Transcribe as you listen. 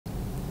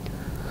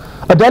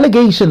A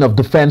delegation of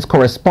defense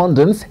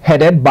correspondents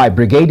headed by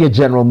Brigadier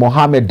General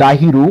Mohammed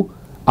Dahiru,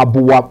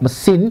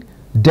 Abumawashi,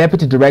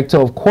 Deputy Director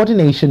of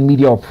Coordination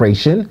Media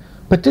Operation,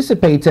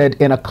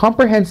 participated in a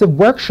comprehensive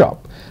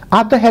workshop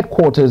at the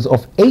headquarters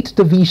of 8th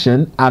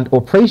Division and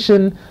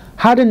Operation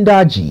HADARIN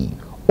DAJI,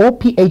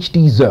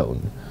 OPHD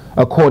zone.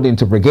 According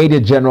to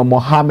Brigadier General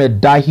Mohammed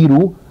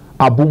Dahiru,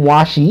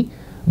 Abumawashi,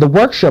 the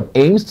workshop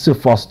aims to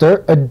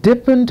foster a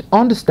deepened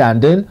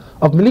understanding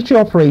of military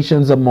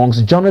operations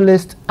amongst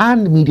journalists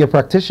and media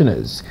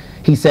practitioners.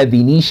 He said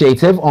the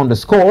initiative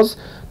underscores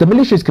the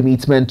military's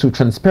commitment to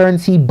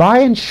transparency by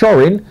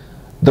ensuring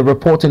the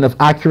reporting of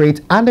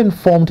accurate and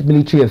informed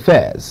military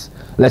affairs.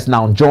 Let's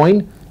now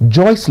join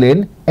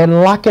Joycelyn and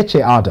Lakeche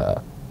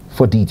Ada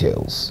for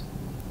details.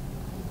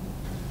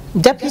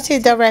 Deputy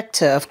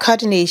Director of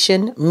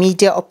Coordination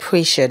Media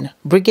Operation,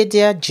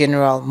 Brigadier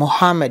General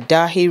Mohammed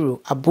Dahiru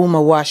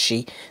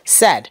Abumawashi,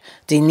 said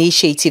the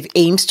initiative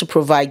aims to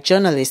provide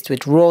journalists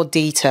with raw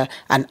data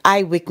and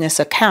eyewitness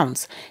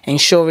accounts,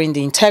 ensuring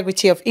the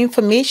integrity of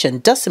information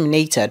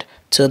disseminated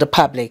to the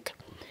public.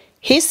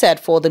 He said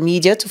for the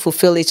media to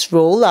fulfill its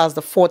role as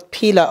the fourth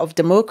pillar of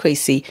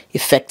democracy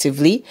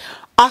effectively,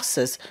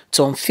 access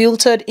to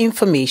unfiltered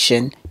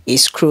information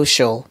is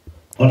crucial.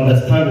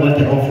 Understand what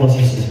the armed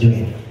forces is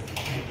doing.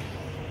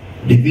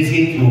 The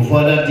visit will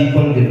further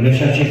deepen the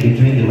relationship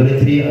between the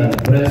military and the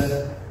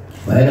press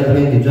by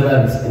enabling the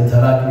journalists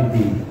interact with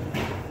the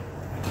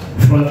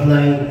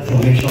frontline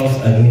formations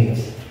and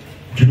units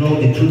to know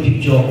the true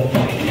picture.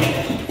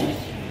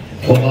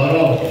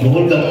 Overall, the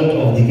whole gamut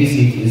of the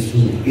visit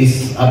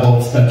is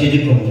about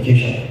strategic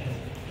communication.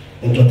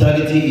 In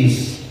totality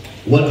is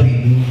what we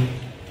do,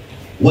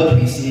 what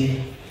we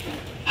say,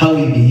 how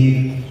we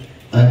behave,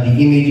 and the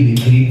image we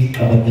create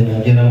about the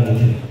Nigerian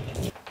military.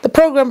 The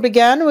program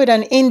began with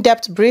an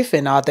in-depth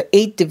briefing at the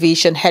 8th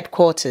Division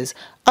headquarters,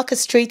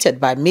 orchestrated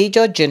by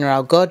Major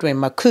General Godwin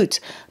Makut,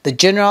 the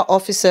General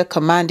Officer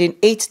commanding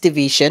 8th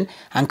Division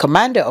and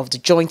Commander of the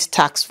Joint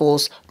Task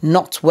Force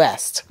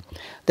Northwest.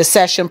 The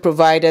session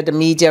provided the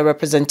media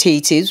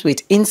representatives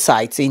with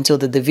insights into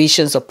the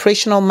division's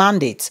operational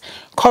mandates,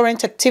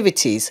 current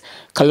activities,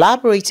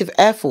 collaborative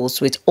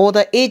efforts with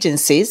other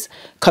agencies,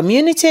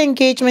 community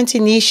engagement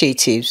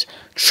initiatives,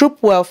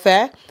 troop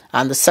welfare,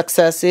 and the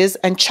successes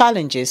and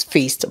challenges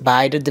faced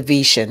by the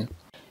division.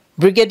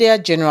 Brigadier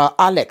General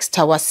Alex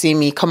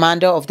Tawasimi,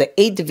 commander of the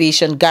 8th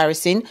Division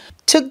Garrison,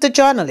 took the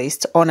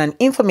journalists on an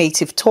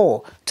informative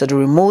tour to the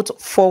remote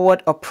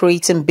forward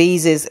operating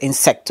bases in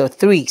Sector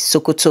 3,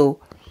 Sokoto,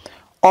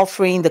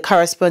 offering the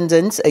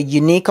correspondents a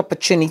unique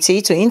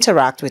opportunity to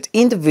interact with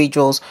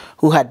individuals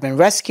who had been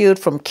rescued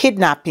from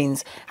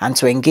kidnappings and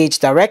to engage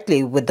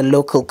directly with the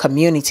local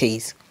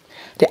communities.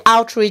 The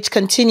outreach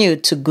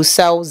continued to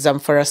Gusau,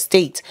 Zamfara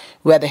State,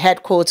 where the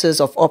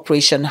headquarters of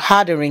Operation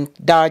HADARIN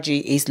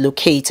DAJI is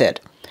located.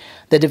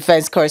 The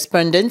defense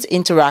correspondents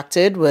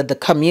interacted with the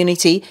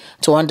community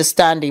to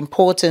understand the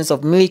importance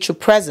of military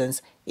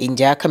presence in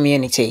their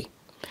community.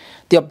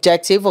 The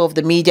objective of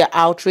the media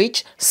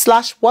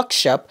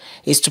outreach/workshop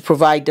is to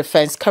provide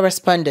defense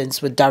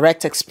correspondents with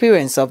direct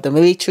experience of the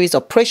military's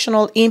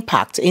operational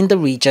impact in the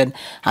region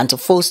and to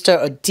foster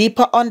a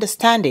deeper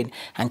understanding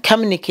and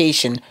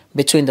communication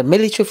between the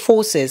military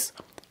forces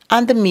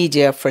and the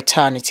media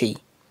fraternity.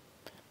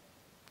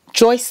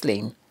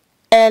 Joycelyn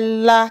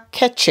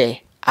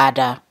Lakeche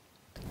Ada,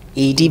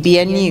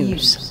 ADBN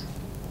News.